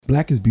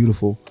Black is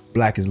beautiful,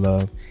 black is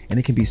love, and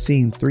it can be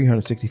seen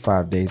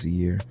 365 days a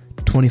year,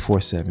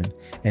 24/7,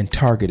 and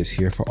Target is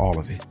here for all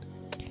of it.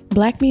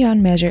 Black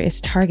Beyond Measure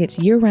is Target's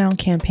year-round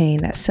campaign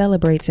that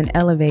celebrates and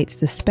elevates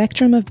the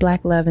spectrum of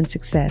Black love and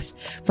success,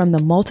 from the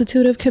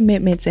multitude of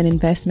commitments and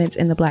investments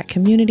in the Black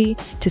community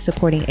to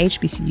supporting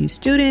HBCU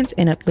students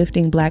and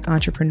uplifting Black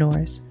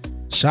entrepreneurs.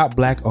 Shop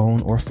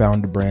Black-owned or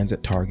founded brands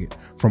at Target,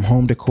 from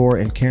home decor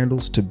and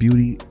candles to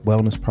beauty,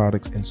 wellness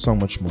products, and so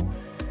much more.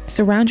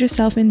 Surround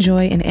yourself in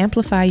joy and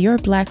amplify your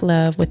Black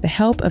love with the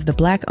help of the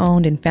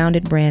Black-owned and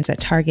founded brands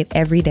at Target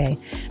every day.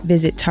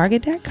 Visit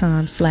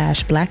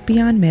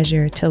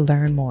target.com/blackbeyondmeasure to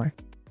learn more.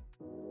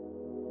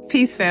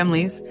 Peace,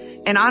 families.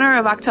 In honor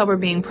of October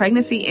being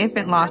Pregnancy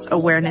Infant Loss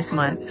Awareness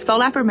Month,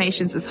 Soul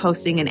Affirmations is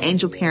hosting an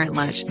Angel Parent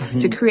Lunch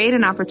to create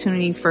an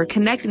opportunity for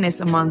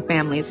connectedness among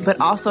families,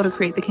 but also to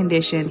create the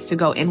conditions to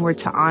go inward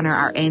to honor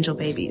our angel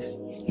babies.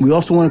 We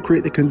also want to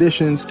create the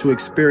conditions to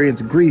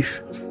experience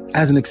grief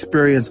as an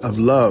experience of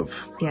love.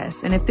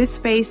 Yes, and if this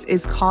space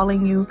is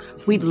calling you,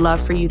 we'd love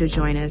for you to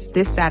join us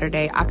this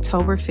Saturday,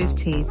 October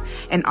 15th.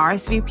 An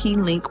RSVP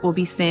link will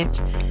be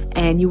sent,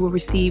 and you will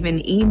receive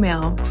an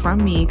email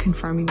from me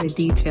confirming the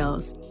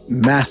details.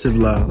 Massive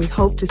love. We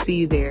hope to see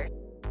you there.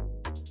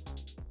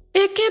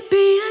 It can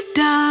be a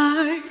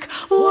dark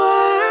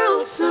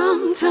world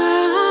sometimes.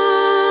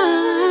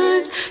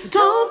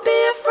 Don't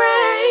be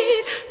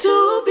afraid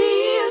to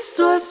be a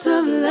source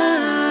of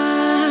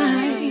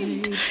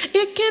light.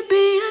 It can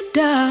be a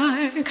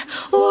dark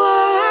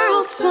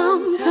world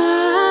sometimes.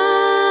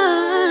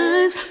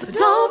 But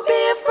don't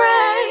be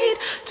afraid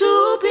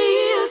to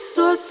be a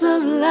source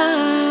of light.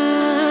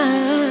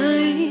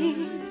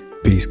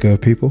 Peace,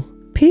 good people.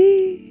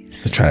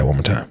 Peace. Let's try that one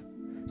more time.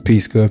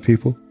 Peace, good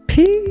people.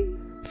 Peace.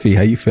 Fee,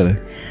 how you feeling?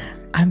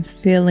 I'm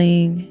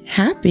feeling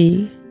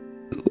happy.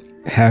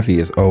 Happy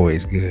is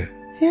always good.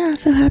 Yeah, I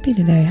feel happy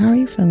today. How are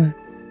you feeling?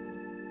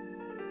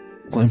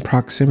 Well, in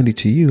proximity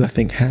to you, I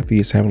think happy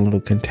is having a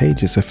little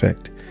contagious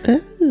effect.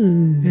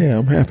 Ooh. Yeah,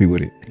 I'm happy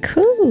with it.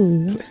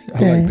 Cool. I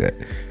like that.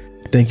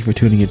 Thank you for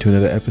tuning in to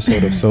another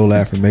episode of Soul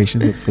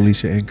Affirmations with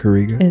Felicia and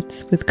Kariga.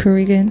 It's with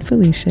Kariga and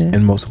Felicia.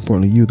 And most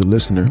importantly, you, the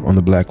listener, on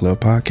the Black Love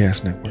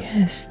Podcast Network.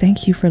 Yes,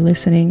 thank you for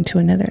listening to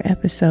another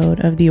episode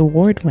of the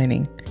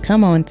award-winning,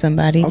 come on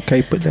somebody.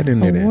 Okay, put that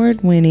in there then.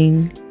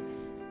 Award-winning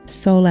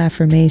Soul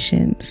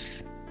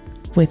Affirmations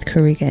with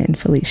Kariga and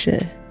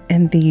Felicia,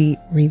 and the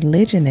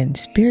religion and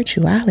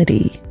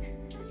spirituality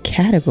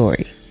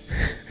category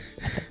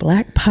at the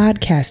Black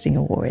Podcasting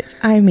Awards.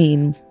 I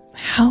mean,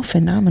 how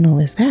phenomenal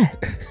is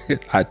that?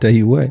 I tell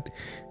you what,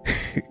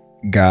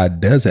 God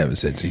does have a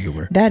sense of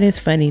humor. That is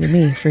funny to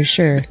me, for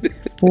sure.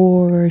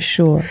 For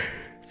sure.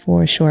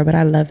 But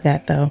I love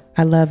that, though.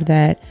 I love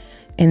that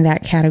in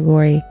that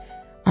category,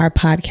 our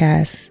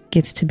podcast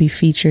gets to be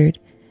featured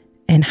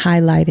and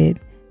highlighted.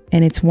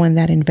 And it's one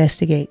that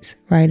investigates,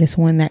 right? It's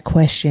one that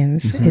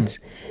questions. Mm-hmm. It's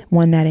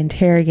one that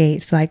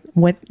interrogates, like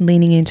what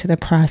leaning into the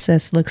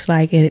process looks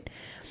like. It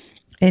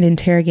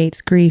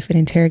interrogates grief. It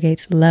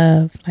interrogates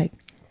love, like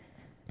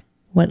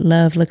what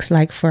love looks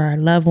like for our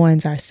loved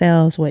ones,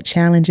 ourselves, what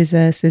challenges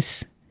us. I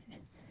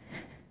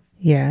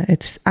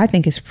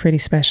think it's pretty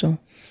special.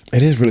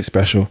 It is really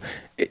special.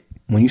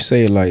 When you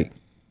say like,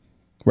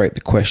 right, the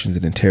questions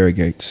it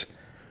interrogates.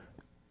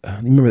 You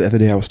remember the other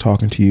day I was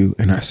talking to you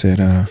and I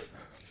said,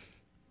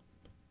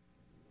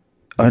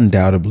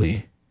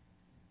 undoubtedly,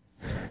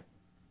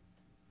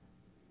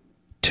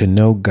 to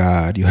know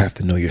God, you have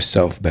to know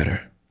yourself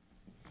better.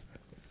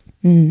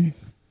 Right?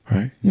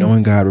 Mm-hmm.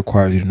 Knowing God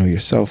requires you to know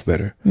yourself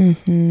better.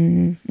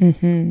 Mm-hmm.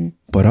 Mm-hmm.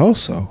 But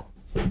also,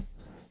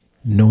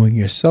 knowing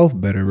yourself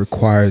better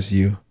requires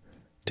you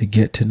to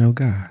get to know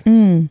God.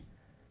 Mm.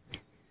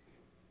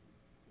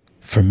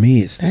 For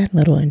me, it's that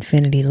little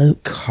infinity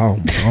loop.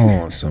 Come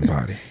on,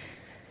 somebody.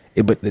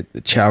 But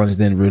the challenge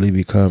then really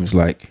becomes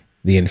like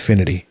the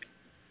infinity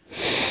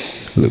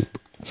loop.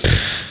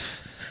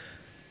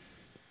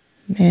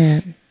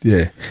 Man.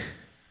 Yeah.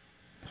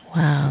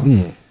 Wow.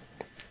 Mm.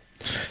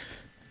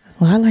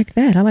 Well, I like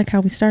that. I like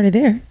how we started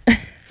there.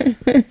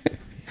 I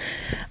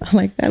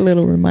like that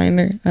little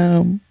reminder.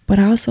 But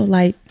I also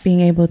like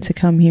being able to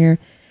come here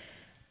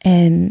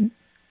and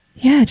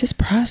just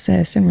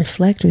process and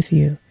reflect with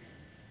you,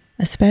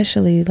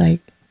 especially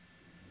like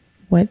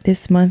what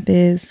this month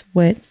is,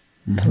 what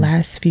the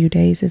last few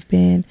days have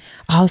been.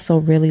 I also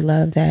really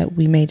love that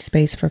we made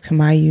space for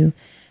Kamayu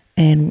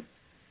and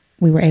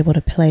we were able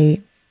to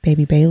play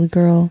Baby Bailey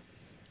Girl.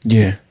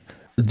 Yeah.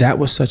 That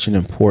was such an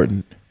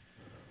important,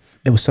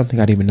 it was something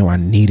I didn't even know I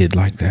needed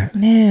like that.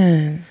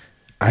 Man.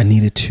 I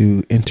needed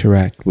to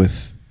interact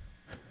with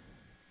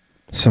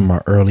some of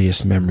my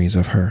earliest memories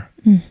of her.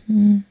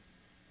 Mm-hmm.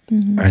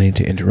 Mm-hmm. I need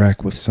to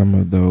interact with some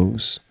of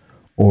those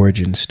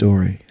origin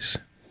stories.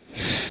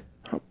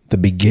 The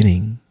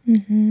beginning.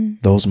 Mm-hmm.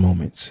 Those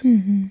moments,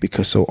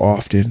 because so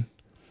often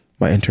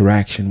my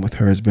interaction with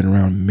her has been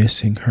around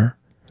missing her,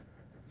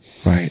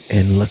 right?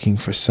 And looking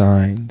for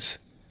signs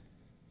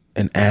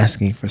and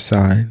asking for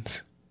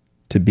signs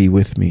to be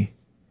with me.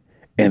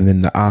 And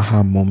then the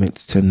aha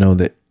moments to know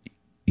that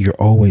you're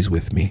always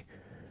with me.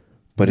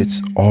 But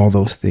it's all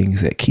those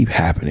things that keep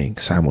happening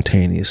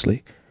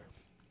simultaneously.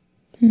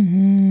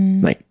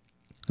 Like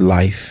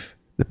life,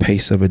 the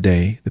pace of a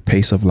day, the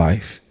pace of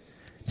life,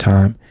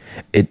 time.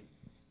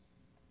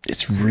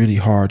 It's really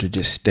hard to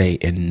just stay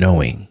in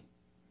knowing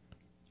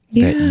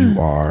that you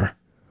are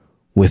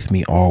with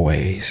me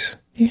always.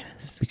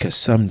 Yes. Because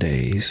some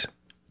days,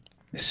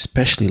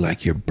 especially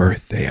like your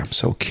birthday, I'm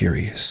so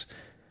curious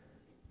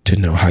to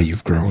know how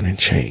you've grown and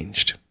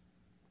changed.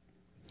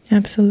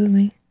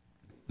 Absolutely.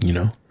 You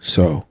know,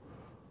 so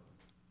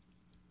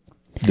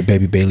the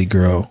Baby Bailey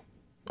Girl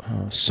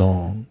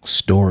song,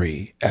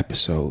 story,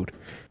 episode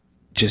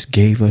just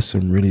gave us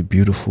some really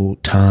beautiful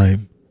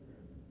time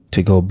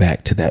to go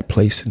back to that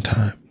place in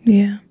time.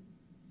 Yeah.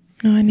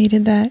 No, I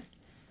needed that.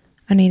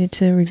 I needed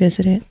to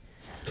revisit it.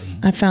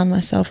 I found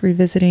myself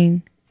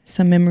revisiting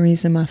some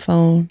memories in my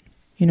phone,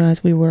 you know,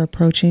 as we were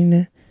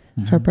approaching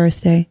her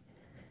birthday,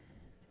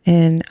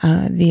 and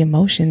the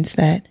emotions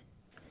that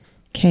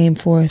came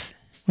forth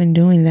when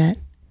doing that.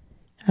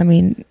 I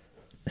mean,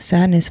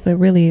 sadness, but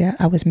really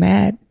I was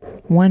mad.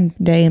 One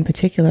day in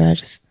particular,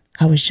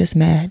 I was just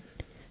mad.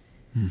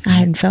 I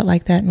hadn't felt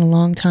like that in a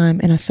long time,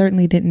 and I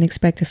certainly didn't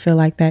expect to feel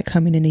like that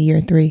coming into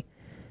year 3.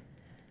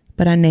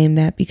 But I named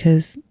that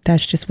because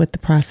that's just what the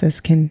process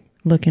can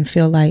look and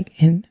feel like,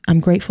 and I'm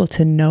grateful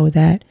to know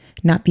that,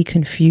 not be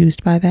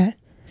confused by that.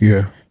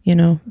 Yeah. You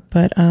know,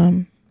 but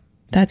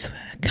that's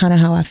kind of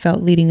how I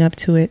felt leading up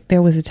to it.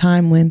 There was a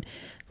time when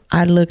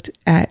I looked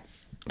at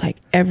like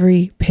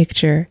every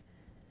picture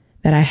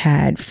that I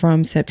had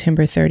from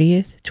September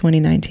 30th,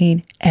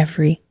 2019,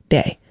 every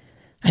day.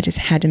 I just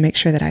had to make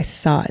sure that I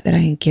saw it, that I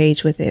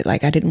engaged with it.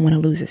 Like I didn't want to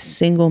lose a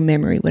single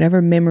memory,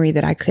 whatever memory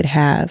that I could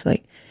have.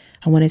 Like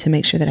I wanted to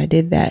make sure that I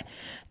did that.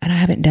 And I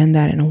haven't done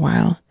that in a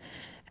while.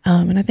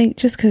 And I think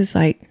just because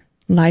like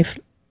life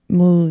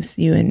moves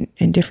you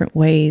in different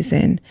ways,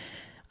 and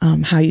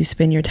how you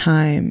spend your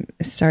time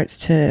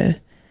starts to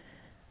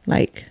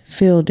like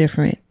feel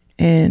different.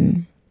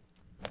 And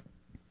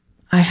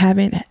I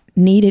haven't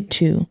needed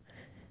to,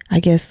 I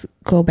guess,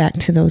 go back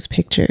to those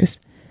pictures.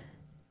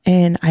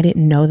 And I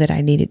didn't know that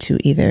I needed to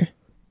either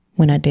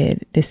when I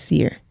did this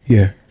year.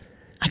 Yeah.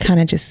 I kind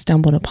of just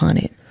stumbled upon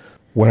it.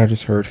 What I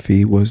just heard,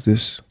 Fee, was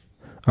this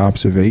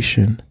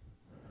observation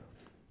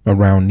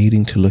around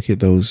needing to look at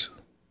those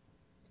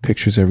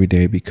pictures every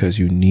day because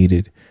you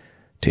needed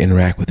to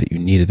interact with it. You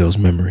needed those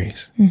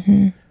memories.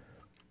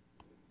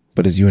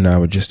 But as you and I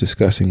were just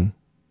discussing,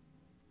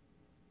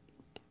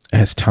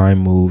 as time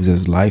moves,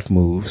 as life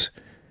moves,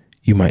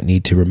 you might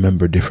need to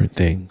remember different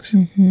things.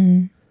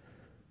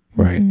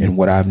 Right. And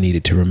what I've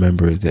needed to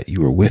remember is that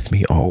you were with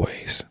me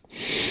always.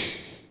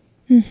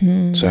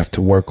 So I have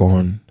to work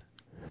on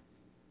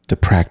the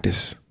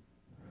practice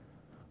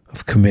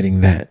of committing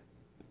that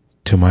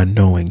to my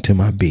knowing, to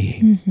my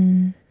being.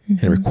 And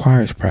it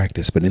requires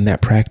practice. But in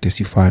that practice,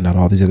 you find out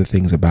all these other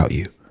things about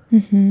you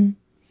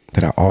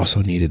that I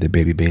also needed the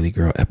Baby Bailey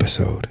Girl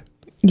episode.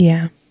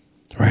 Yeah.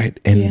 Right.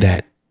 And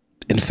that,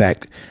 in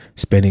fact,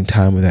 spending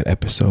time with that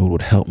episode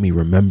would help me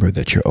remember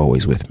that you're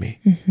always with me.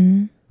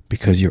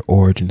 Because your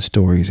origin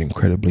story is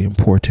incredibly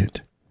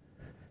important.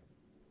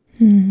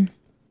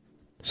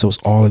 So it's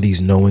all of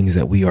these knowings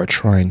that we are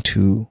trying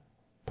to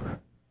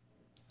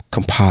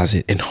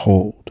composite and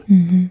hold.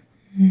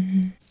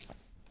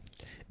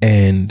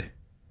 And,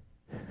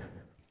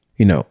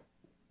 you know,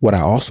 what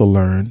I also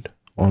learned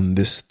on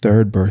this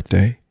 3rd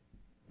birthday,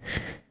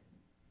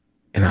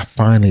 and I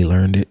finally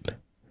learned it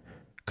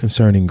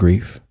concerning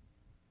grief,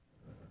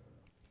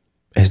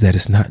 is that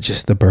it's not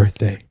just the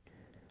birthday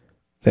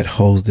that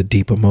holds the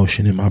deep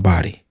emotion in my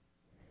body.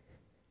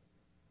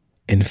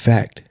 In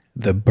fact,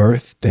 the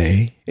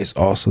birthday is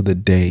also the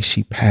day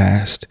she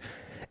passed,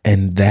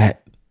 and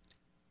that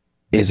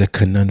is a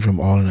conundrum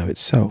all in of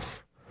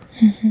itself.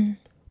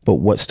 But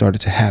what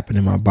started to happen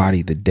in my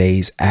body the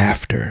days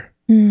after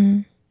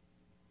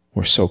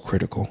were so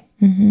critical.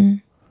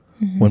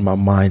 When my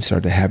mind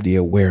started to have the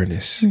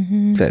awareness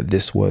that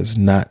this was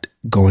not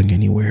going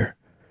anywhere.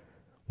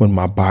 When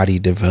my body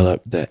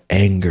developed the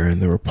anger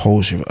and the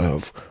repulsion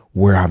of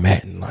where I'm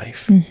at in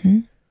life.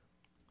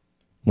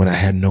 When I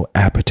had no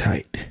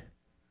appetite.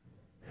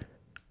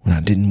 When I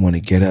didn't want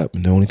to get up,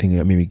 and the only thing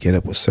that made me get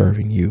up was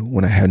serving you.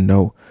 When I had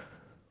no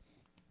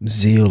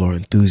zeal or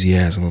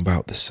enthusiasm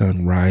about the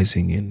sun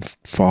rising and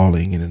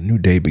falling and a new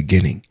day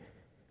beginning.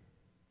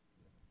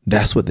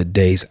 That's what the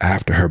days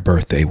after her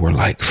birthday were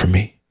like for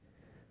me.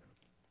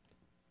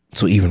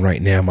 So even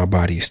right now, my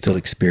body is still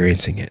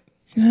experiencing it.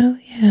 Oh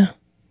yeah,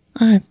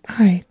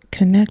 I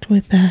connect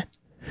with that.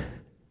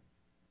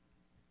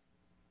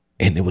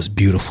 And it was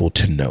beautiful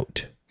to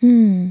note.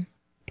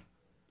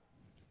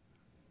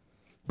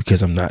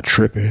 Because I'm not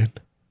tripping.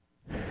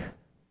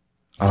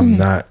 I'm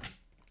not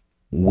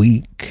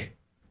weak.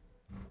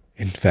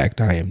 In fact,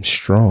 I am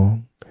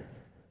strong.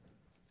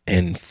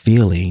 And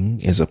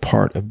feeling is a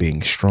part of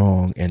being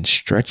strong. And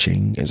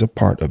stretching is a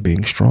part of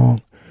being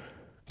strong.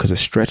 Because a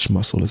stretch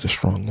muscle is a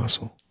strong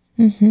muscle.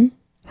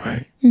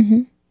 Right?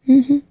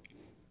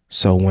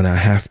 So when I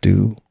have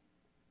to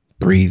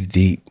breathe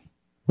deep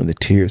when the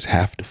tears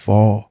have to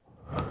fall.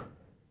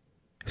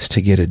 It's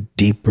to get a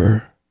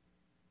deeper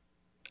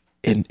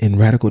in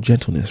radical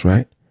gentleness,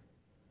 right?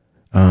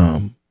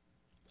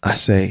 I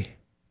say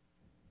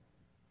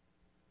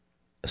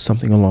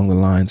something along the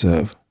lines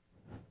of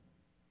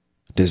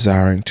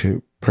desiring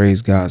to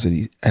praise God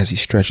as he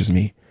stretches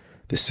me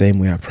the same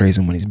way I praise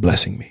him when he's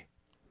blessing me.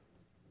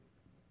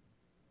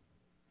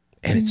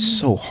 And it's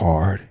so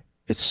hard.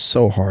 It's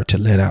so hard to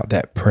let out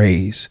that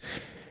praise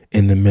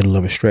in the middle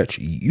of a stretch.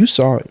 You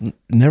saw it.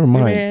 Never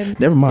mind. Man,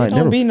 never mind.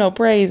 Don't be no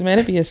praise, man.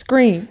 It'd be a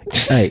scream.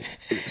 Hey,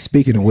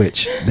 speaking of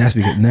which, that's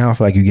because now I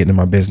feel like you're getting in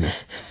my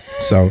business.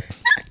 So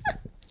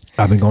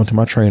I've been going to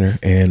my trainer,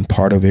 and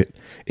part of it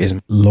is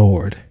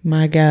Lord.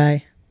 My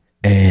guy.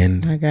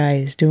 And my guy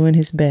is doing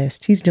his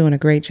best. He's doing a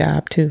great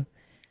job too.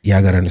 Yeah,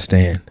 I gotta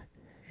understand.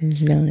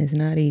 It's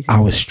not easy. I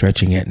was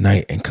stretching at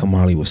night and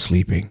Kamali was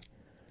sleeping,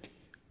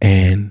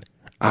 and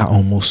I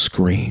almost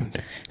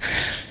screamed.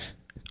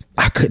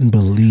 I couldn't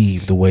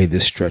believe the way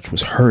this stretch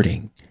was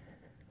hurting.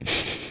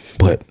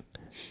 But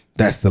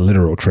that's the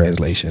literal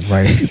translation,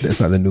 right? That's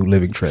not the New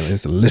Living Translation.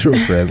 It's the literal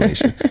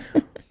translation.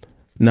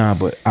 Nah,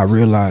 but I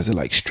realized that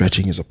like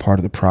stretching is a part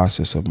of the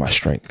process of my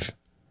strength.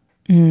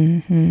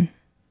 Mm-hmm.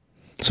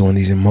 So when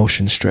these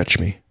emotions stretch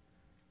me,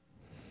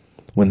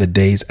 when the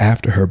days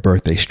after her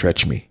birthday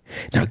stretch me.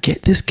 Now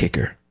get this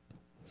kicker.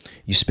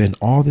 You spend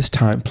all this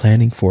time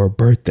planning for a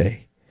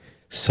birthday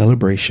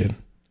celebration.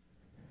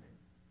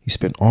 You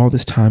spend all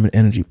this time and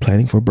energy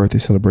planning for a birthday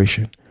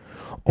celebration,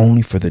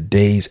 only for the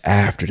days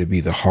after to be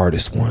the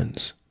hardest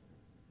ones.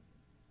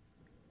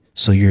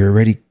 So you're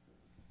already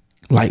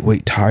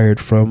lightweight tired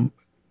from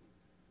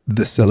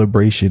the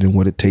celebration and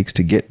what it takes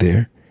to get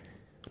there,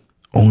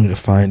 only to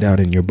find out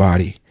in your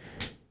body,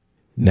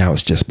 now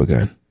it's just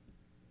begun.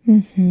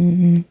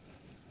 Mm-hmm.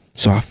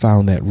 So I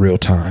found that real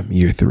time,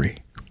 year 3.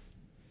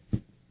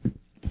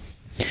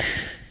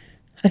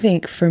 I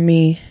think for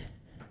me,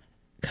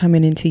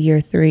 coming into year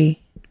 3,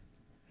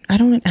 I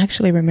don't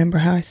actually remember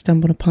how I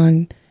stumbled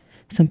upon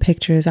some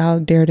pictures. I'll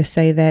dare to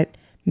say that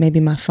maybe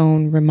my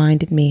phone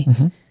reminded me,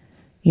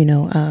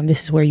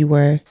 this is where you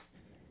were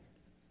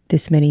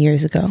this many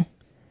years ago.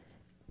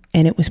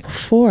 And it was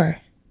before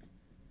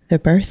the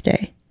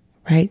birthday,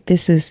 right?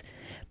 This is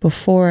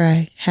before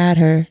I had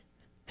her.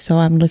 So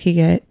I'm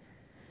looking at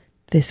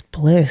this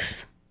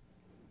bliss,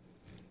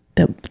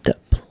 the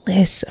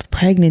bliss of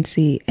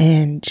pregnancy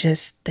and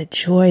just the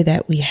joy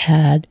that we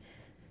had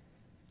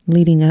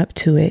leading up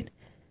to it.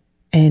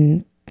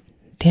 And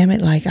damn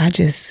it, like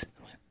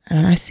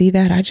when I see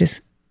that,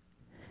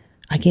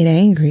 I get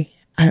angry.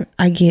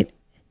 I get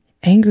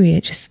angry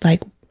at just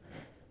like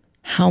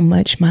how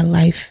much my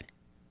life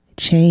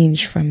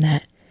changed from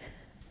that.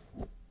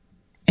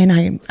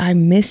 And I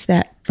miss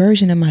that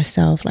version of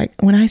myself. Like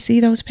when I see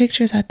those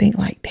pictures, I think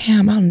like,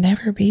 damn, I'll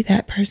never be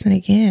that person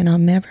again. I'll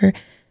never,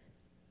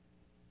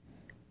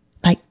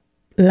 like,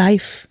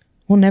 life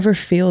will never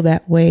feel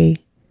that way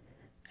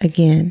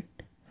again,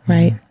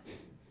 right? Mm-hmm.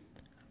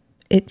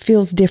 It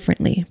feels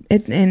differently.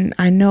 And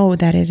I know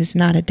that it is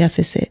not a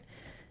deficit,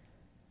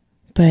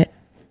 but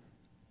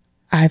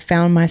I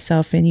found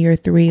myself in year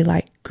 3,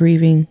 like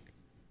grieving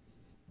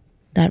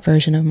that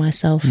version of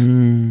myself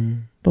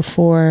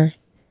before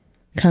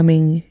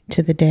coming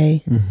to the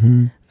day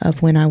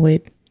of when I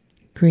would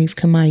grieve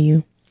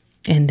Kamayu,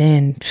 and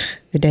then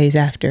the days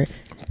after.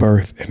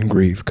 Birth and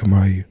grieve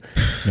Kamayu.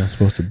 You're not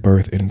supposed to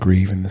birth and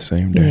grieve in the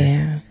same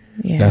day.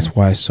 Yeah. That's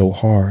why it's so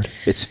hard.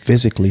 It's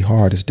physically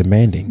hard. It's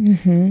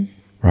demanding,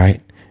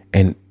 right?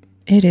 And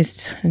it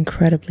is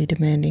incredibly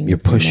demanding. You're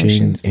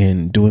pushing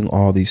and doing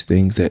all these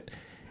things that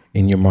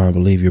in your mind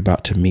believe you're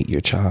about to meet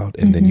your child,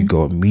 and then you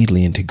go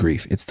immediately into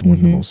grief. It's one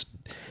of the most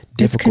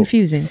difficult. It's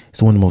confusing.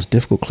 It's one of the most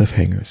difficult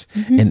cliffhangers.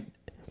 And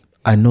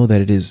I know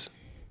that it is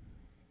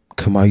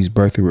Kamayu's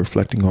birthday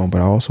reflecting on, but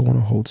I also want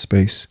to hold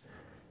space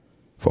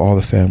for all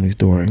the families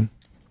during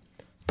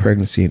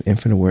Pregnancy and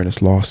Infant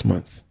Awareness Loss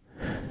Month.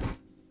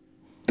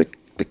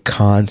 The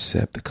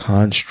concept, the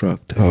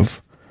construct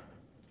of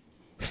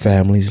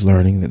families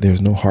learning that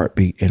there's no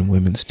heartbeat and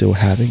women still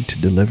having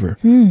to deliver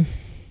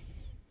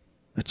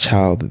a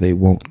child that they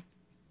won't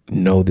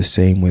know the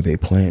same way they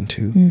plan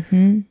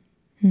to.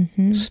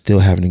 Still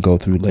having to go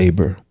through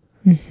labor.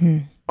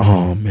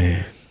 Oh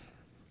man.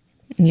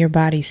 And your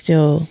body's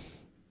still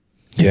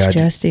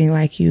adjusting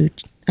like you,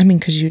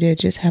 because you did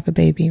just have a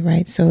baby,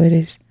 right? So it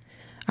is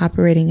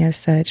operating as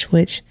such,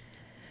 which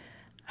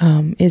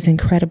is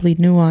incredibly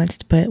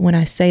nuanced. But when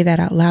I say that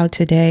out loud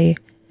today,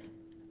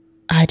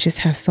 I just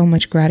have so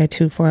much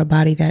gratitude for a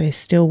body that is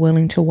still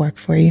willing to work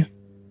for you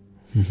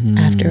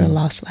after a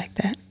loss like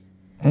that.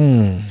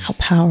 How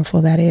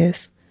powerful that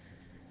is.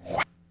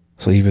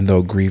 So even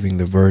though grieving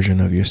the version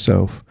of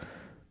yourself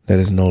that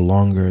is no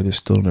longer, there's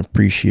still an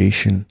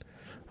appreciation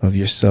of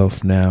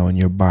yourself now and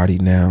your body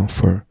now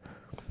for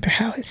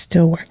how it's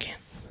still working.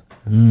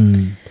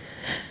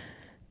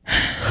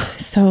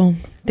 So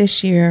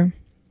this year,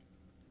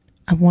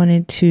 I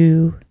wanted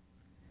to,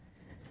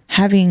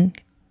 having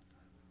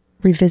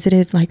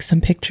revisited like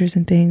some pictures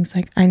and things.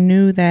 Like I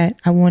knew that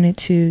I wanted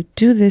to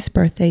do this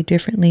birthday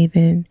differently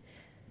than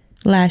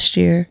last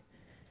year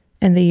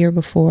and the year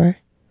before.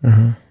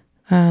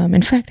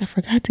 In fact, I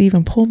forgot to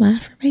even pull my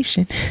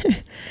affirmation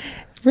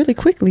really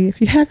quickly.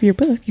 If you have your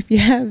book, if you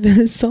have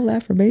the soul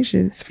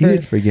affirmations You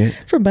did forget.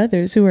 for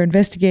mothers who are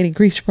investigating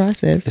grief's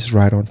process. It's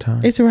right on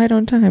time. It's right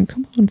on time.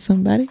 Come on,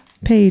 somebody.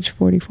 Page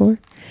 44.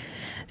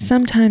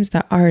 Sometimes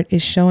the art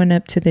is showing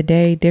up to the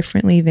day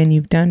differently than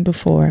you've done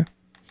before.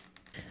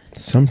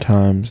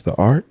 Sometimes the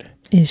art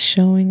Is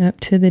showing up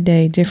to the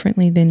day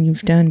differently than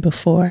you've done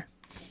before.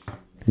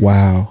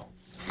 Wow.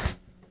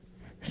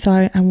 So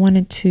I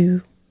wanted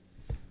to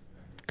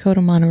go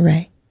to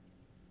Monterey.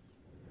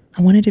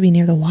 I wanted to be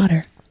near the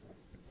water.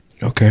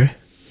 Okay.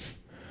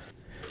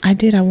 I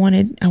did. I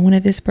wanted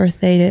this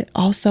birthday to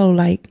also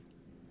like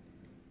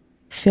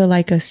feel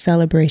like a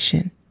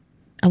celebration.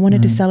 I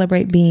wanted to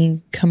celebrate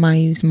being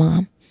Kamayu's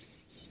mom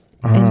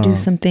and do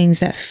some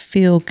things that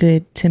feel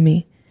good to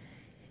me.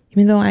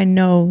 Even though I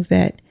know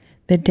that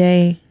the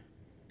day,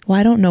 well,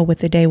 I don't know what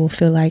the day will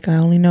feel like. I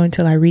only know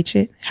until I reach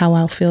it, how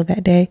I'll feel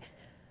that day.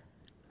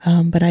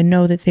 But I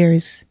know that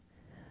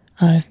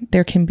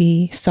there can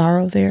be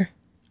sorrow there.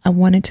 I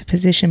wanted to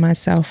position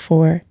myself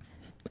for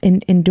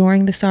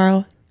enduring the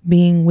sorrow,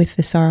 being with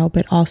the sorrow,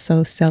 but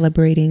also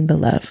celebrating the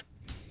love.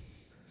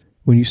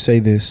 When you say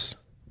this,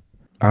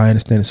 I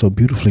understand it so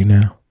beautifully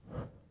now.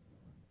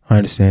 I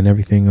understand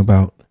everything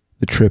about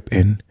the trip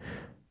and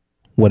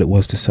what it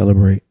was to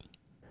celebrate.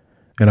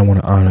 And I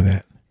want to honor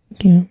that.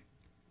 Thank you.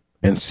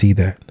 And see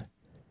that.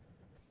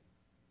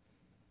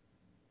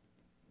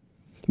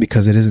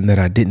 Because it isn't that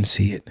I didn't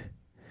see it.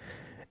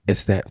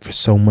 It's that for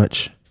so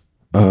much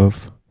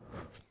of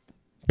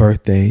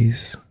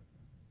birthdays,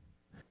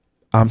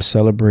 I'm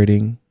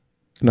celebrating,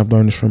 and I've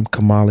learned this from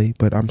Kamali,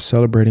 but I'm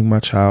celebrating my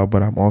child,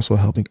 but I'm also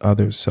helping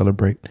others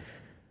celebrate,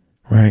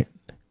 right?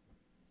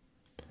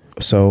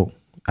 So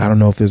I don't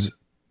know if there's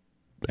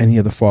any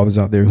other fathers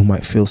out there who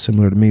might feel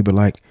similar to me, but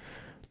like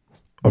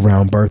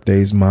around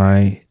birthdays,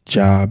 my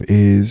job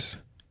is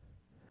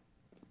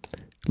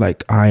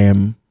like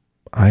I'm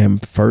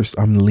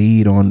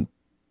lead on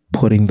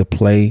putting the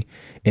play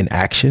in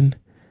action.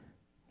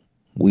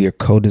 We are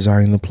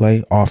co-designing the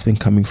play, often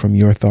coming from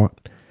your thought.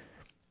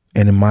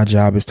 And then my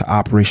job is to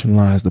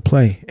operationalize the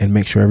play and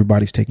make sure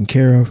everybody's taken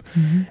care of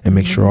and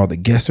make sure all the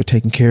guests are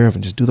taken care of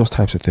and just do those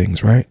types of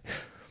things, right?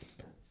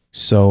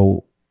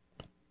 So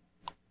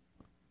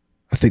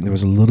I think there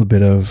was a little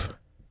bit of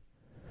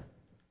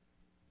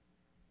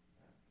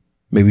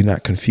maybe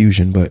not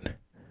confusion, but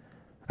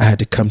I had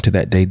to come to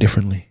that day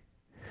differently.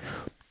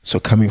 So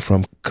coming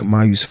from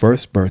Kamayu's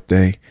first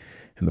birthday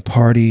and the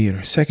party and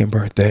her second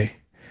birthday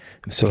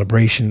and the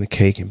celebration and the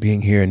cake and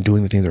being here and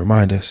doing the things that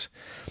remind us,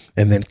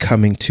 and then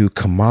coming to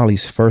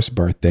Kamali's first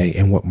birthday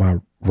and what my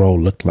role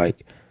looked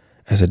like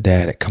as a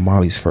dad at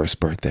Kamali's first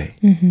birthday,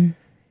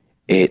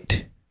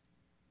 it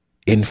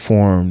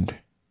informed,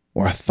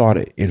 or I thought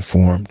it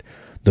informed,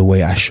 the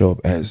way I show up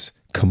as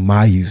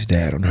Kamayu's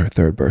dad on her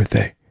third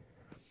birthday.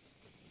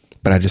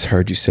 But I just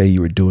heard you say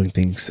you were doing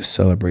things to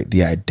celebrate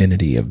the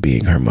identity of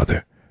being her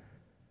mother,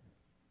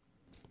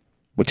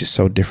 which is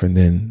so different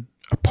than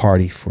a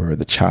party for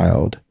the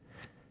child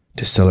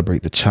to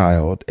celebrate the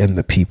child and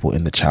the people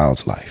in the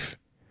child's life.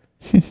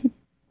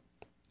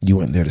 You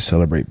went there to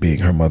celebrate being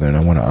her mother, and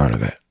I want to honor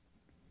that.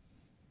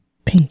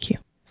 Thank you.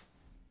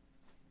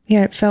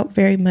 Yeah, it felt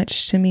very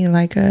much to me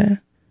like a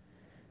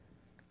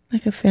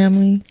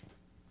family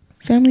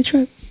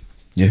trip.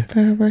 Yeah.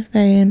 For her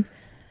birthday, and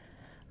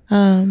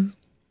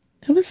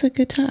it was a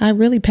good time. I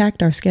really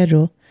packed our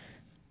schedule.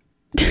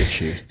 Did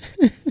she?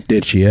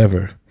 Did she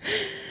ever?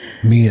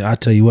 I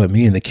tell you what,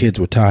 me and the kids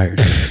were tired.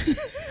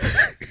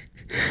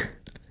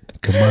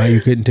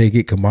 Kamayu couldn't take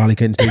it. Kamali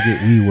couldn't take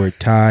it. We were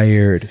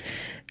tired.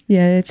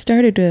 Yeah, it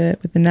started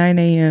with the 9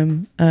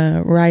 a.m.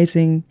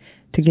 Rising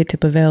to get to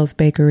Pavel's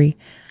Bakery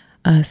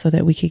so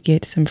that we could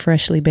get some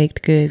freshly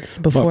baked goods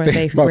before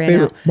they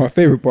ran out. My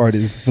favorite part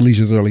is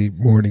Felicia's early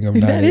morning of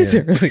 9 a.m. That is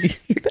early.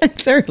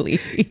 That's early.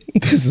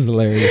 This is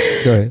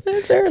hilarious. Go ahead.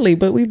 That's early,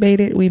 but we made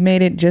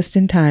it just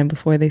in time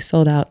before they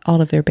sold out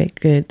all of their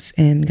baked goods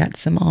and got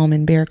some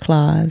almond bear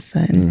claws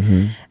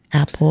and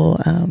apple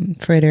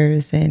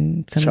fritters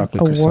and some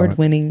Chocolate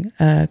award-winning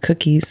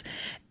cookies,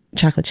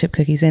 chocolate chip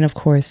cookies, and of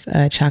course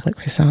chocolate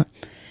croissant.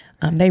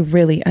 They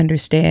really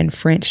understand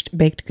French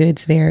baked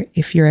goods there.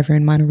 If you're ever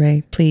in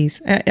Monterey,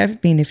 please. I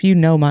mean, if you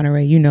know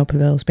Monterey, you know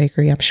Pavel's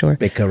Bakery, I'm sure.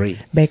 Bakery.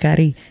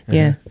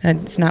 Yeah.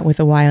 It's not with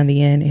a Y on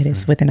the end. It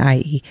is with an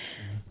IE.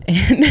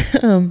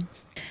 And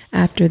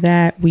after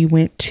that, we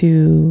went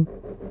to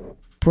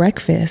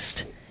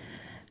breakfast.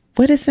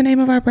 What is the name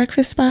of our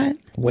breakfast spot?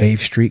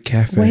 Wave Street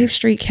Cafe. Wave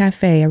Street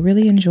Cafe. I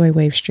really enjoy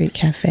Wave Street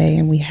Cafe.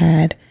 And we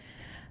had,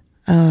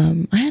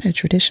 I had a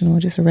traditional,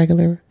 just a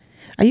regular.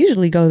 I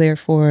usually go there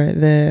for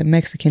the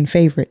Mexican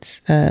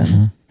favorites.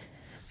 And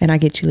I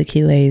get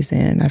chilaquiles,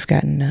 and I've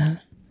gotten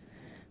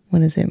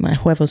what is it? My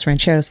huevos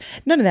rancheros.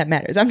 None of that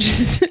matters. I'm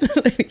just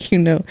letting you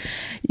know.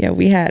 Yeah,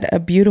 we had a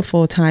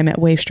beautiful time at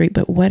Wave Street.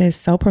 But what is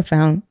so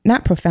profound,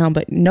 not profound,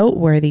 but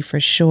noteworthy for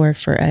sure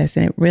for us,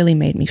 and it really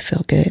made me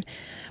feel good,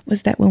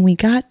 was that when we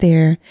got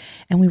there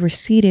and we were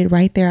seated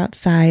right there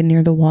outside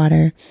near the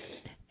water,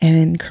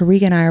 and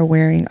Kariga and I are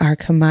wearing our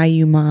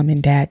Kamayu mom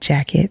and dad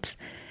jackets,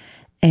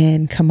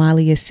 and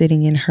Kamali is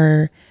sitting in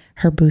her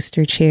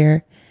booster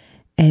chair,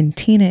 and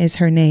Tina is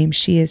her name.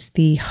 She is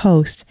the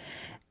host.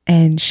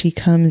 And she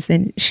comes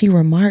and she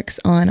remarks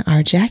on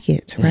our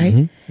jackets,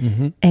 right?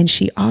 And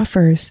she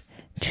offers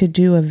to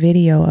do a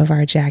video of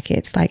our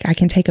jackets. Like, I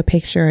can take a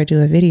picture or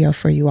do a video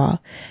for you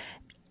all.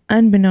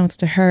 Unbeknownst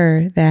to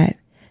her, that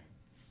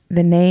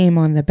the name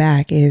on the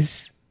back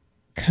is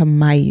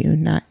Kamayu,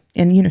 not,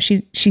 and you know,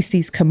 she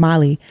sees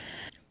Kamali.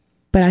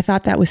 But I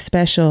thought that was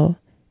special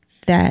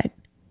that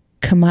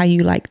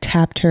Kamayu like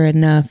tapped her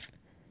enough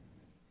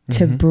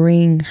to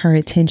bring her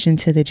attention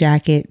to the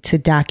jacket, to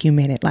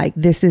document it. Like,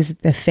 this is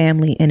the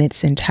family in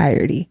its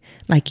entirety.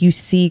 Like, you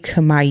see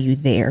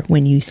Kamayu there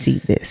when you see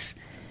this.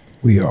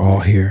 We are all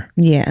here.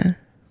 Yeah.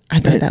 I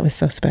thought that was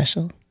so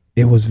special.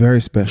 It was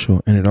very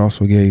special. And it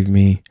also gave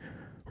me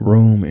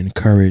room and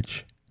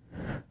courage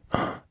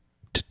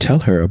to tell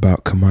her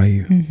about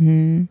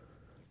Kamayu.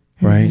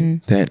 Right?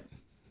 That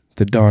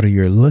the daughter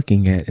you're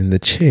looking at in the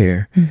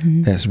chair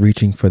that's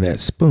reaching for that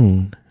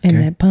spoon. And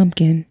that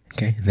pumpkin.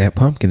 Okay, that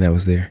pumpkin that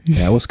was there,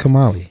 that was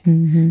Kamali.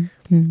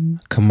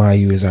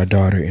 Kamayu is our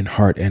daughter in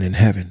heart and in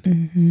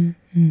heaven.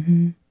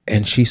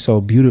 And she so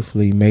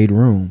beautifully made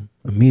room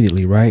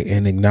immediately, right?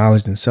 And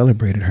acknowledged and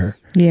celebrated her.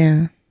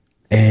 Yeah.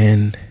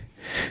 And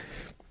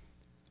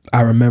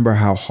I remember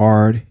how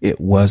hard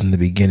it was in the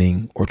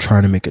beginning, or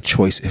trying to make a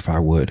choice if I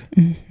would.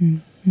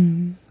 And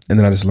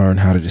then I just learned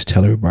how to just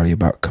tell everybody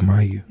about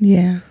Kamayu.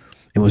 Yeah.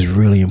 It was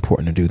really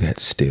important to do that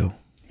still.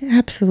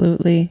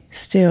 Absolutely.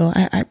 Still,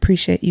 I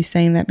appreciate you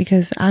saying that,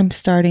 because I'm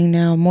starting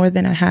now more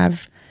than I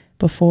have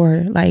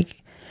before.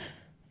 Like,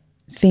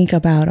 think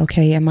about,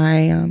 okay, am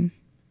I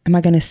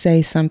going to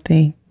say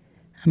something?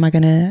 Am I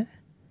going to,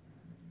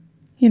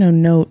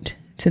 note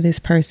to this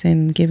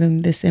person, give him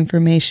this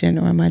information,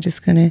 or am I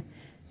just going to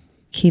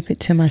keep it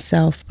to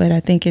myself? But I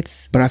think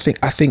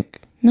I think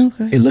no,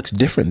 go ahead. It looks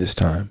different this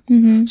time.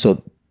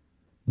 So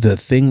the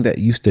thing that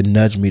used to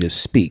nudge me to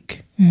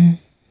speak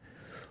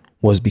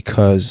was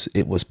because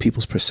it was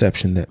people's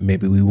perception that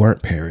maybe we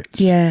weren't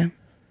parents. Yeah.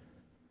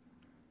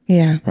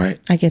 Yeah. Right.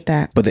 I get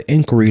that. But the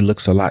inquiry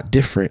looks a lot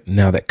different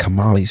now that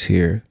Kamali's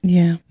here.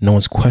 Yeah. No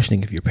one's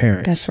questioning if you're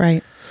parents. That's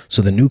right.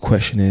 So the new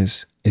question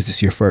is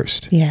this your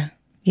first? Yeah.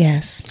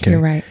 Yes. Okay.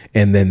 You're right.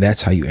 And then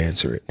that's how you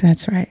answer it.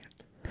 That's right.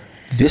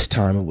 This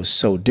time it was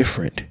so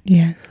different.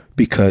 Yeah.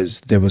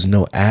 Because there was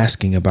no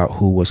asking about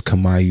who was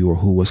Kamayu or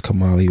who was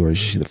Kamali, or is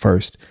she the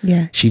first?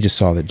 Yeah. She just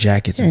saw the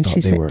jackets and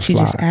thought they were fly. She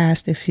just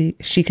asked if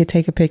she could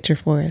take a picture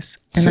for us.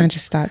 And I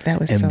just thought that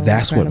was so incredible. And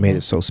that's what made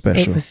it so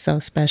special. It was so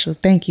special.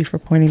 Thank you for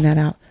pointing that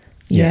out.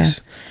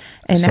 Yes.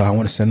 Yeah. And so I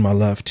want to send my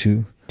love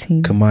to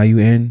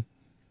Kamayu and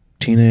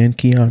Tina and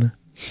Kiana.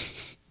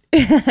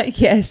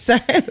 Yes,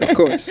 sir. Of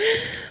course.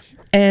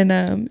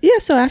 And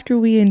so after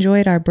we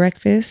enjoyed our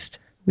breakfast,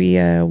 we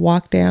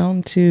walked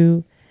down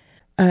to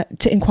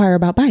inquire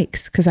about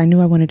bikes, because I knew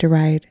I wanted to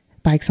ride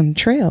bikes on the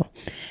trail.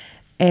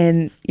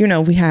 And,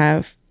 we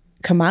have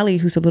Kamali,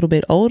 who's a little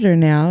bit older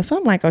now. So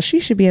I'm like, oh, she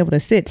should be able to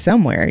sit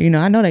somewhere.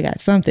 I know they got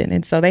something.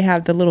 And so they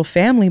have the little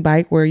family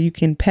bike where you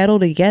can pedal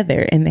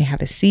together, and they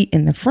have a seat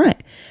in the front.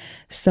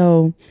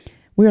 So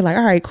we were like,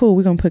 all right, cool.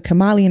 We're going to put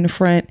Kamali in the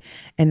front.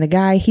 And the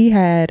guy, he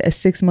had a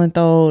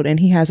 6-month-old and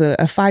he has a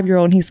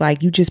 5-year-old. And he's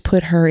like, you just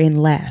put her in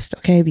last.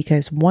 Okay.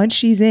 Because once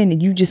she's in,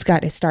 you just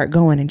got to start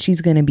going, and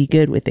she's going to be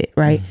good with it.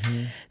 Right.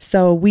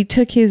 So we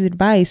took his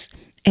advice,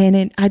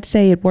 and I'd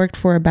say it worked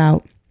for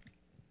about,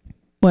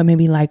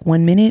 maybe like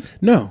 1 minute?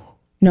 No,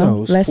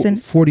 less than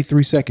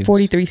 43 seconds.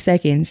 43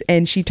 seconds.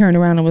 And she turned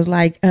around and was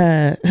like,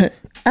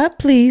 up,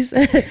 please.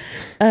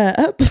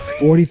 Up, please.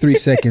 43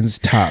 seconds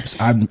tops.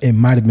 It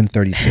might have been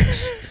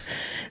 36.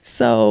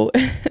 So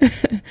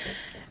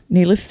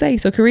needless to say,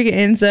 so Kariga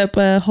ends up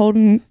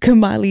holding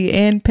Kamali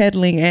and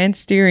pedaling and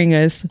steering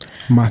us.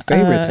 My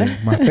favorite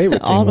thing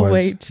all the was,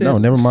 way to, no,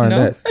 never mind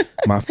that.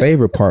 My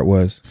favorite part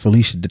was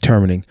Felicia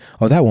determining,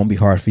 oh, that won't be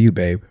hard for you,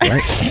 babe.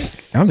 Right?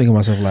 I'm thinking to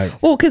myself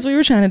like, well, because we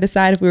were trying to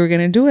decide if we were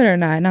going to do it or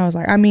not. And I was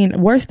like,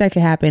 worst that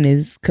could happen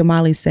is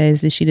Kamali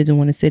says that she doesn't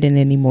want to sit in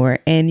anymore,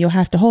 and you'll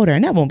have to hold her,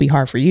 and that won't be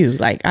hard for you.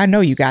 Like, I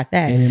know you got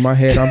that. And in my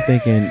head, I'm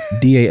thinking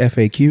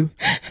DAFAQ,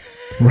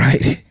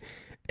 right?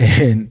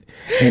 And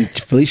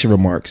Felicia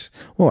remarks,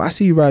 well, I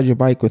see you ride your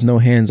bike with no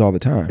hands all the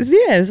time.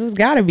 Yes, it's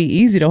got to be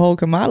easy to hold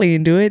Kamali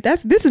and do it.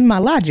 This is my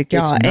logic,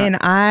 y'all. And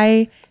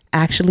I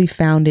actually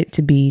found it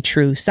to be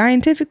true,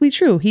 scientifically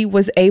true. He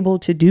was able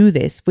to do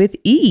this with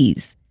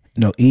ease.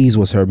 No, ease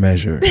was her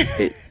measure.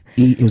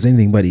 It was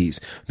anything but ease,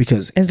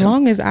 because as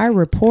long as I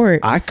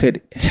report,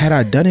 had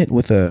I done it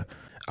with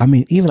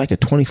even like a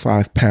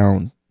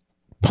 25-pound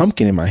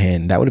pumpkin in my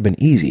hand, that would have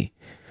been easy.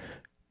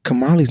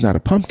 Kamali's not a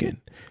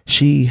pumpkin.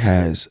 She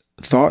has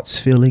thoughts,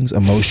 feelings,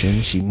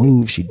 emotions. She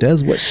moves. She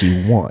does what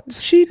she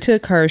wants. She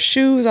took her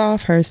shoes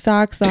off, her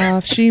socks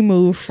off. She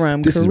moved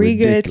from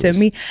Kariga to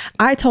me.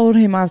 I told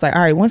him, I was like,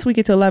 all right, once we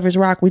get to Lovers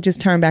Rock, we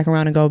just turn back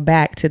around and go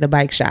back to the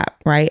bike shop,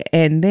 right?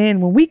 And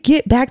then when we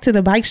get back to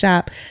the bike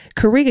shop,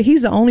 Kariga,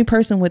 he's the only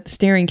person with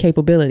steering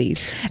capabilities.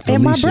 Felicia.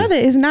 And my brother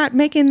is not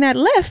making that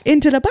left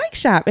into the bike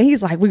shop. And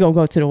he's like, we're going to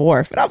go to the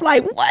wharf. And I'm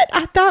like, what?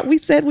 I thought we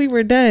said we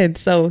were done.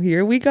 So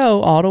here we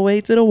go all the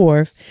way to the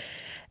wharf.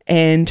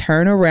 And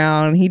turn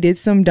around. He did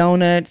some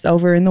donuts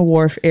over in the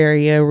wharf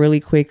area really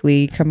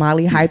quickly.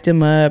 Kamali hyped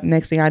him up.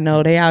 Next thing I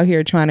know, they out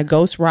here trying to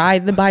ghost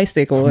ride the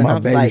bicycle. And I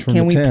was like,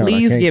 can we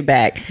please get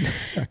back?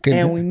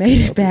 And we made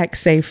it back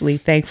safely,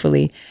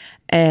 thankfully.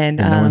 And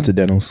no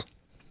incidentals.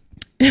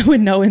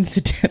 With no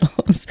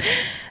incidentals.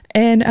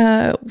 And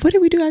what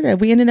did we do after that?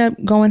 We ended up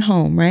going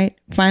home, right?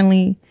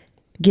 Finally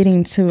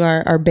getting to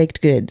our baked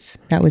goods.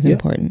 That was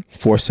important.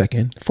 For a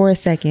second.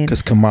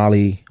 Because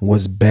Kamali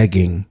was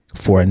begging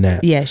for a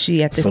nap. Yeah,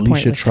 she at this Felicia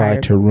point was tried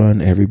tired. to run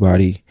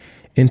everybody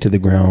into the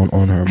ground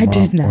on her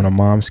on a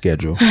mom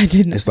schedule. I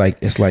didn't. It's like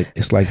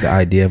the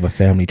idea of a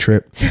family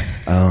trip.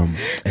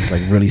 It's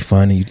like really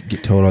fun, and you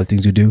get told all the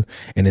things you do,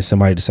 and then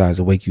somebody decides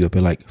to wake you up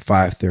at like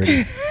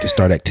 5:30 to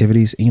start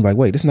activities, and you're like,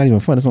 wait, this is not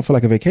even fun. This don't feel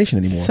like a vacation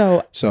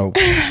anymore. So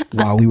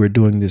while we were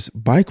doing this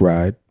bike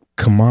ride,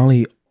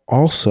 Kamali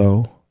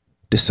also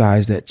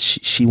decides that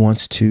she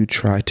wants to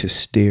try to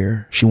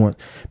steer.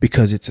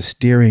 Because it's a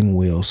steering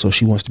wheel, so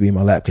she wants to be in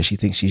my lap because she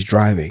thinks she's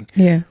driving.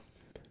 Yeah.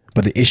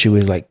 But the issue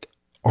is like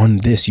on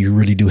this, you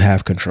really do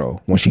have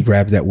control when she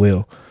grabs that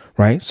wheel,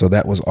 right? So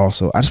that was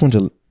also, I just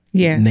wanted to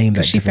name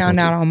that. She found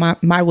out on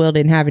my wheel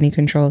didn't have any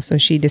control, so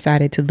she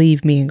decided to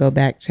leave me and go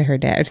back to her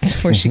dad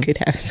before she could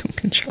have some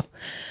control.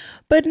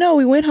 But no,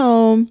 we went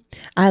home.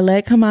 I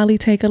let Kamali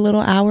take a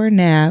little hour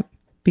nap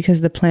because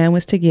the plan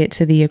was to get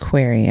to the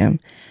aquarium.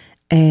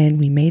 And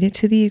we made it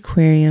to the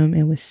aquarium.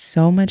 It was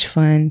so much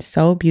fun,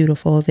 so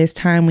beautiful. This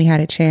time we had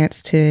a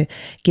chance to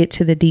get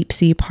to the deep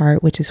sea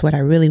part, which is what I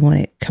really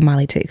wanted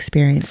Kamali to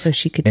experience so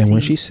she could see. And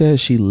when she says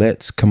she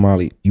lets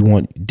Kamali, you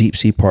want deep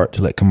sea part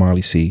to let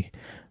Kamali see,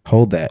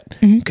 hold that.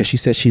 Because she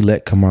said she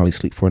let Kamali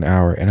sleep for an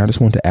hour. And I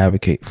just want to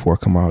advocate for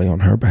Kamali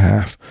on her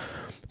behalf.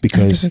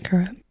 Because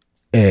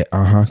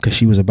because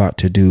she was about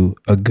to do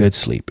a good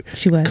sleep.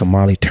 She was.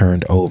 Kamali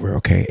turned over,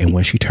 okay? And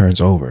when she turns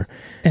over,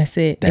 that's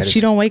it. If she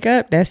don't wake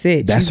up, that's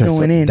it. She's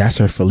going in. That's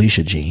her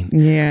Felicia gene.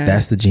 Yeah.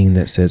 That's the gene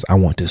that says, I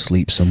want to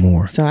sleep some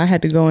more. So I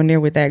had to go in there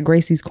with that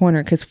Gracie's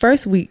Corner. Because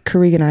first week,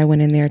 Kariga and I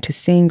went in there to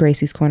sing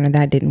Gracie's Corner.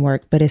 That didn't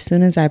work. But as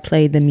soon as I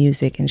played the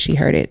music and she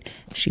heard it,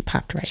 she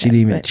popped right up. She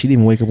didn't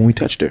even wake up when we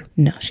touched her.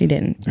 No, she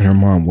didn't. And her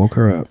mom woke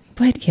her up.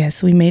 But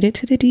yes, we made it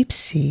to the deep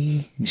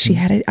sea. She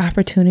had an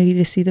opportunity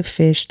to see the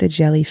fish, the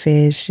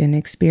jellyfish, and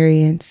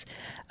experience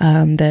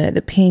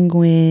the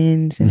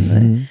penguins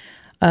and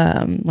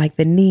like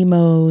the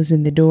Nemos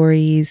and the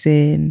Dories.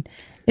 And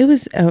it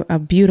was a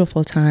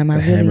beautiful time. The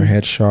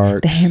hammerhead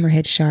sharks. The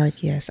hammerhead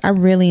shark, yes. I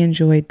really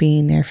enjoyed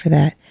being there for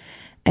that.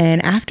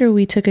 And after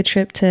we took a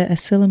trip to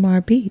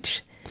Asilomar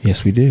Beach.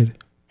 Yes, we did.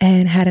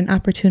 And had an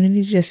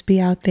opportunity to just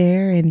be out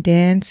there and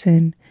dance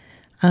and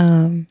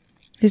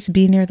just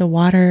be near the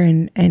water,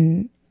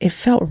 and it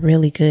felt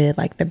really good.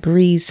 Like the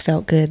breeze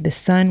felt good. The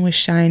sun was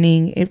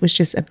shining. It was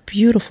just a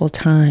beautiful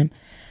time.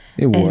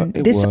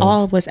 This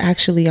all was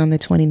actually on the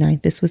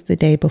 29th. This was the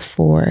day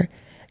before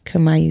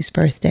Kamayu's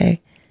birthday.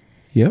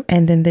 Yep.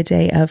 And then the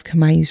day of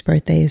Kamayu's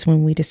birthday is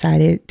when we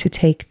decided to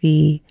take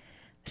the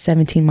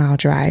 17-mile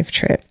drive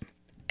trip.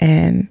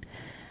 And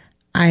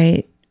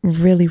I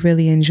really,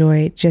 really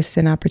enjoyed just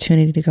an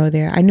opportunity to go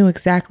there. I knew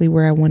exactly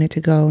where I wanted to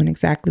go and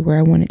exactly where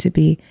I wanted to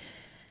be.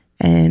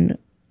 And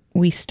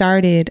we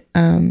started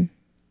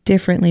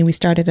differently. We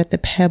started at the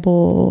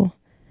Pebble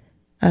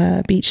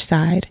beach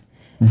side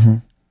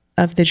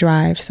of the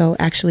drive. So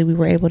actually we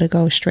were able to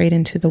go straight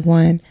into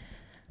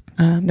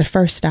the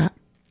first stop.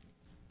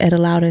 It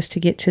allowed us to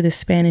get to the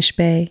Spanish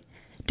Bay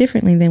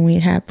differently than we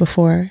had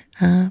before.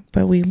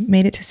 But we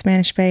made it to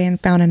Spanish Bay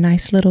and found a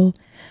nice little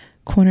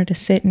corner to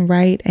sit and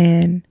write,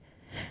 and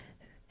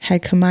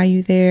had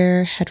Kamayu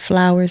there, had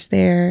flowers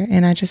there.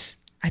 And I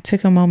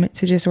took a moment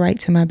to just write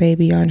to my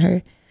baby on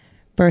her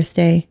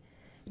birthday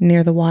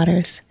near the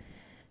waters.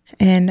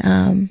 And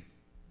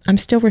I'm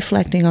still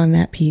reflecting on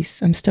that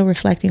piece. I'm still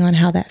reflecting on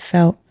how that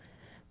felt.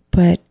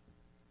 But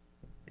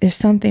there's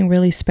something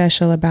really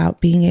special about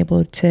being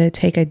able to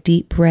take a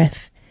deep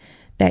breath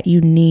that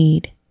you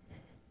need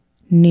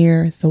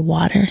near the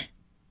water.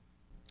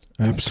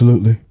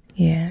 Absolutely.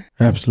 Yeah.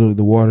 Absolutely.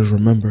 The waters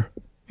remember.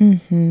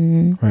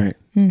 Right.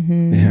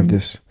 They have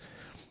this,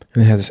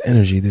 and it has this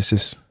energy,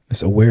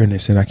 this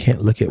awareness, and I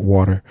can't look at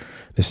water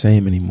the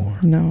same anymore.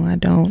 No, I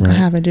don't. Right. I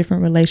have a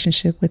different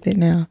relationship with it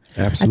now.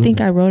 Absolutely. I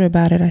think I wrote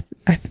about it.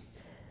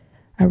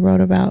 I wrote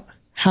about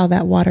how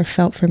that water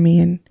felt for me,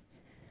 and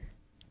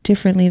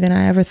differently than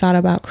I ever thought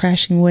about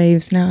crashing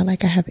waves. Now,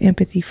 like, I have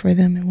empathy for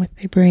them and what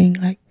they bring.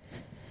 Like,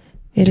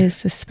 It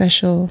is a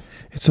special.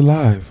 It's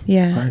alive.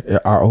 Yeah. Right?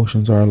 Our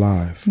oceans are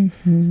alive.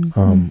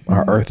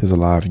 Our earth is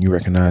alive, and you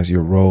recognize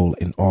your role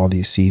in all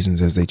these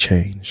seasons as they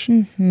change.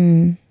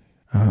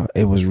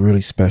 It was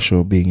really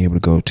special being able to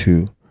go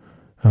to,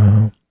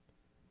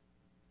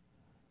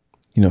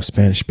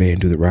 Spanish Bay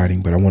and do the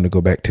riding, but I want to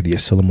go back to the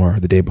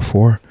Asilomar the day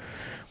before.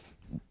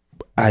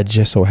 I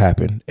just so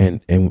happened,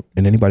 and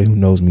anybody who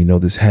knows me know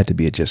this had to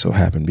be a just so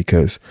happened,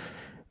 because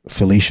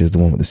Felicia is the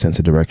one with the sense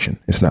of direction.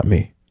 It's not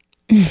me.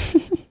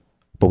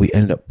 But we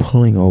ended up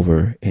pulling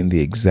over in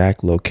the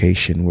exact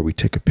location where we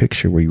took a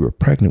picture where you were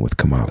pregnant with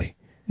Kamali.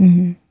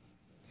 And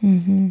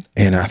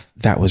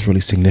that was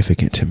really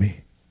significant to me.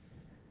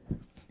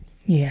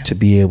 Yeah. To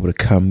be able to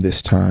come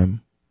this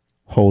time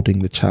holding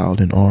the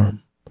child in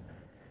arm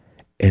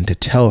and to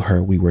tell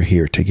her we were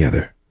here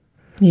together.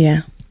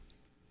 Yeah.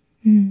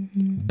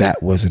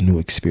 That was a new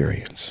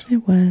experience.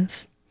 It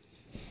was.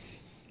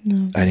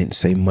 No. I didn't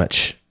say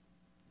much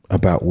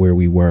about where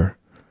we were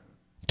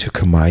to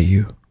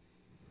Kamayu.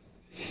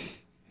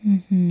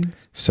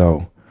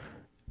 So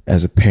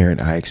as a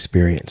parent, I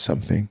experienced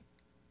something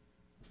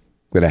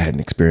that I hadn't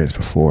experienced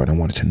before, and I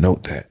wanted to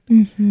note that.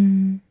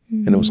 And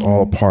it was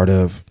all a part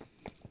of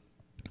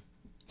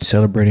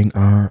celebrating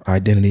our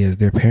identity as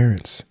their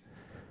parents,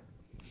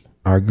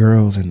 our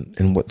girls,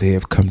 and what they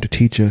have come to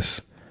teach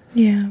us.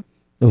 Yeah.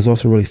 It was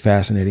also really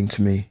fascinating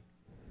to me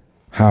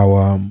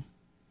how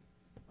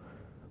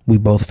we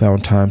both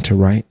found time to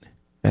write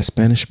at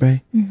Spanish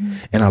Bay.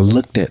 And I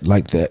looked at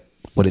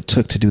what it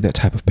took to do that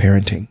type of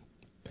parenting.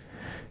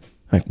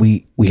 Like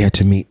we had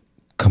to meet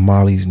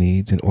Kamali's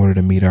needs in order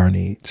to meet our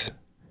needs.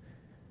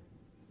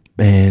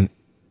 And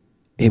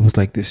it was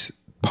like this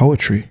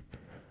poetry,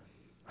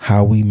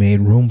 how we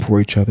made room for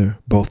each other,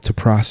 both to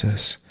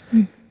process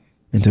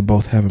and to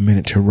both have a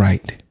minute to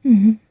write.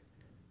 And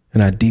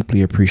I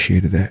deeply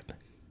appreciated that.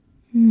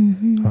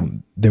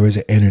 There was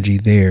an energy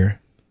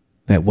there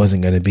that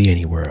wasn't going to be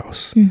anywhere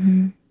else.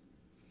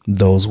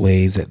 Those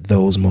waves at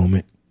those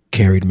moments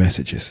carried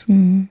messages.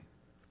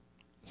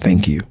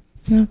 Thank you.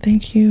 No,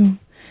 thank you.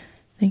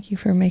 Thank you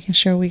for making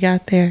sure we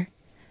got there.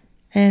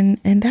 And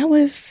that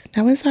was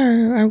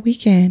our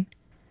weekend.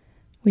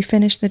 We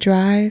finished the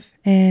drive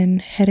and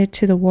headed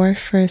to the wharf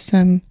for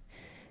some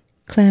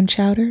clam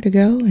chowder to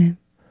go.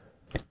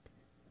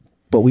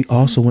 But we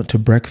also went to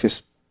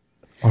breakfast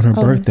on her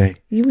birthday.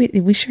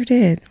 We sure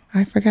did.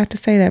 I forgot to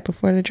say that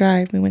before the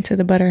drive. We went to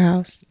the Butter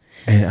House.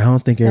 And I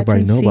don't think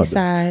everybody know about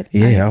Seaside.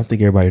 I don't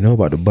think everybody know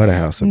about the Butter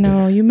House.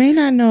 No, you may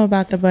not know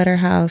about the Butter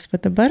House,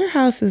 but the Butter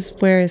House is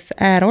where it's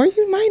at. Or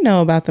you might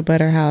know about the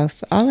Butter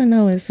House. All I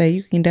know is that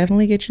you can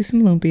definitely get you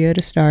some lumpia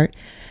to start.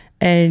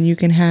 And you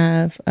can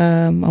have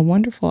a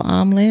wonderful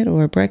omelet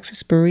or a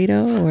breakfast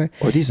burrito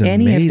or these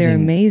any of their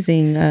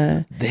amazing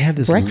they have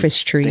this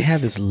breakfast treats. They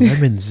have this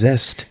lemon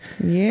zest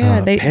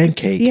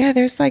pancake. Yeah,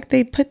 there's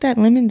they put that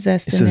lemon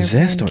zest in their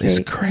zest pancake.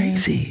 It's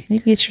crazy. You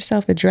get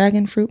yourself a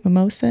dragon fruit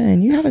mimosa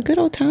and you have a good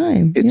old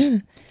time.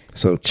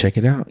 So check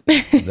it out.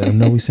 Let them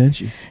know we sent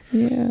you.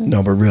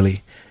 No, but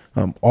really,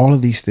 all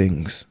of these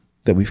things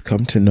that we've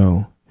come to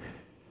know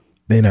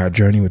in our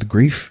journey with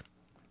grief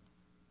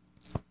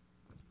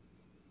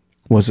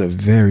was a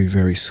very,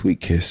 very sweet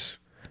kiss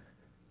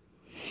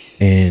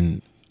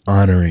in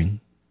honoring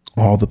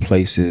all the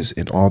places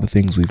and all the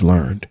things we've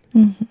learned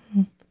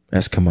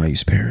as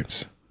Kamayu's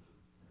parents.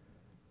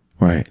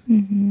 Right?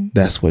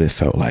 That's what it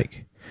felt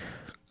like.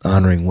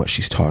 Honoring what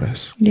she's taught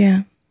us.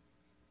 Yeah.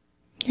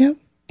 Yep.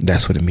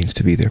 That's what it means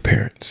to be their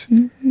parents.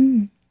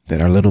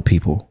 That our little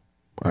people,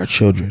 our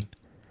children,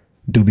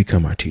 do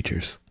become our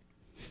teachers.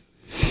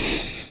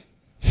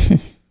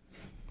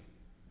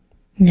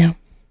 Yeah.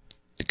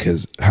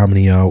 Because how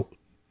many of y'all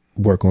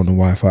work on the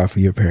Wi-Fi for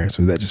your parents?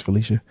 Was that just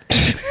Felicia?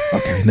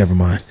 Okay, never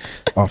mind.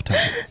 Off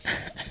topic.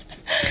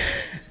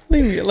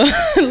 Leave me alone.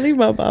 Leave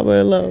my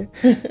mama alone.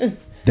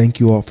 Thank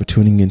you all for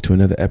tuning in to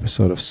another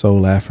episode of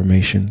Soul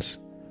Affirmations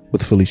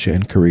with Felicia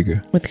and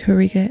Kariga. With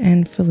Kariga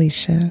and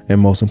Felicia. And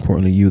most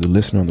importantly, you, the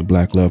listener on the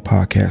Black Love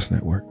Podcast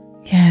Network.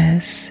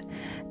 Yes.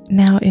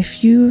 Now,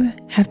 if you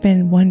have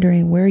been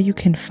wondering where you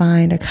can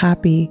find a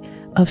copy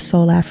of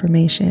Soul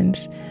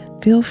Affirmations,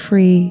 feel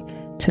free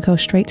to go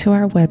straight to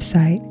our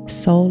website,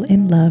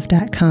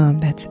 soulandlove.com.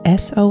 That's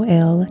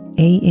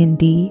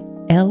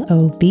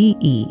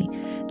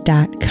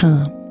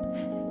SOLANDLOVE.com.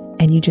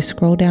 And you just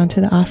scroll down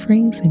to the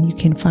offerings and you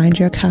can find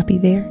your copy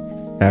there.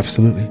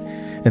 Absolutely.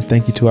 And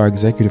thank you to our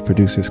executive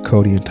producers,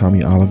 Cody and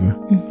Tommy Oliver.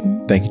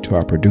 Thank you to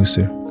our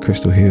producer,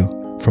 Crystal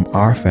Hill. From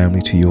our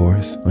family to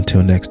yours.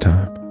 Until next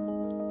time,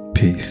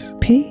 peace.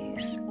 Peace.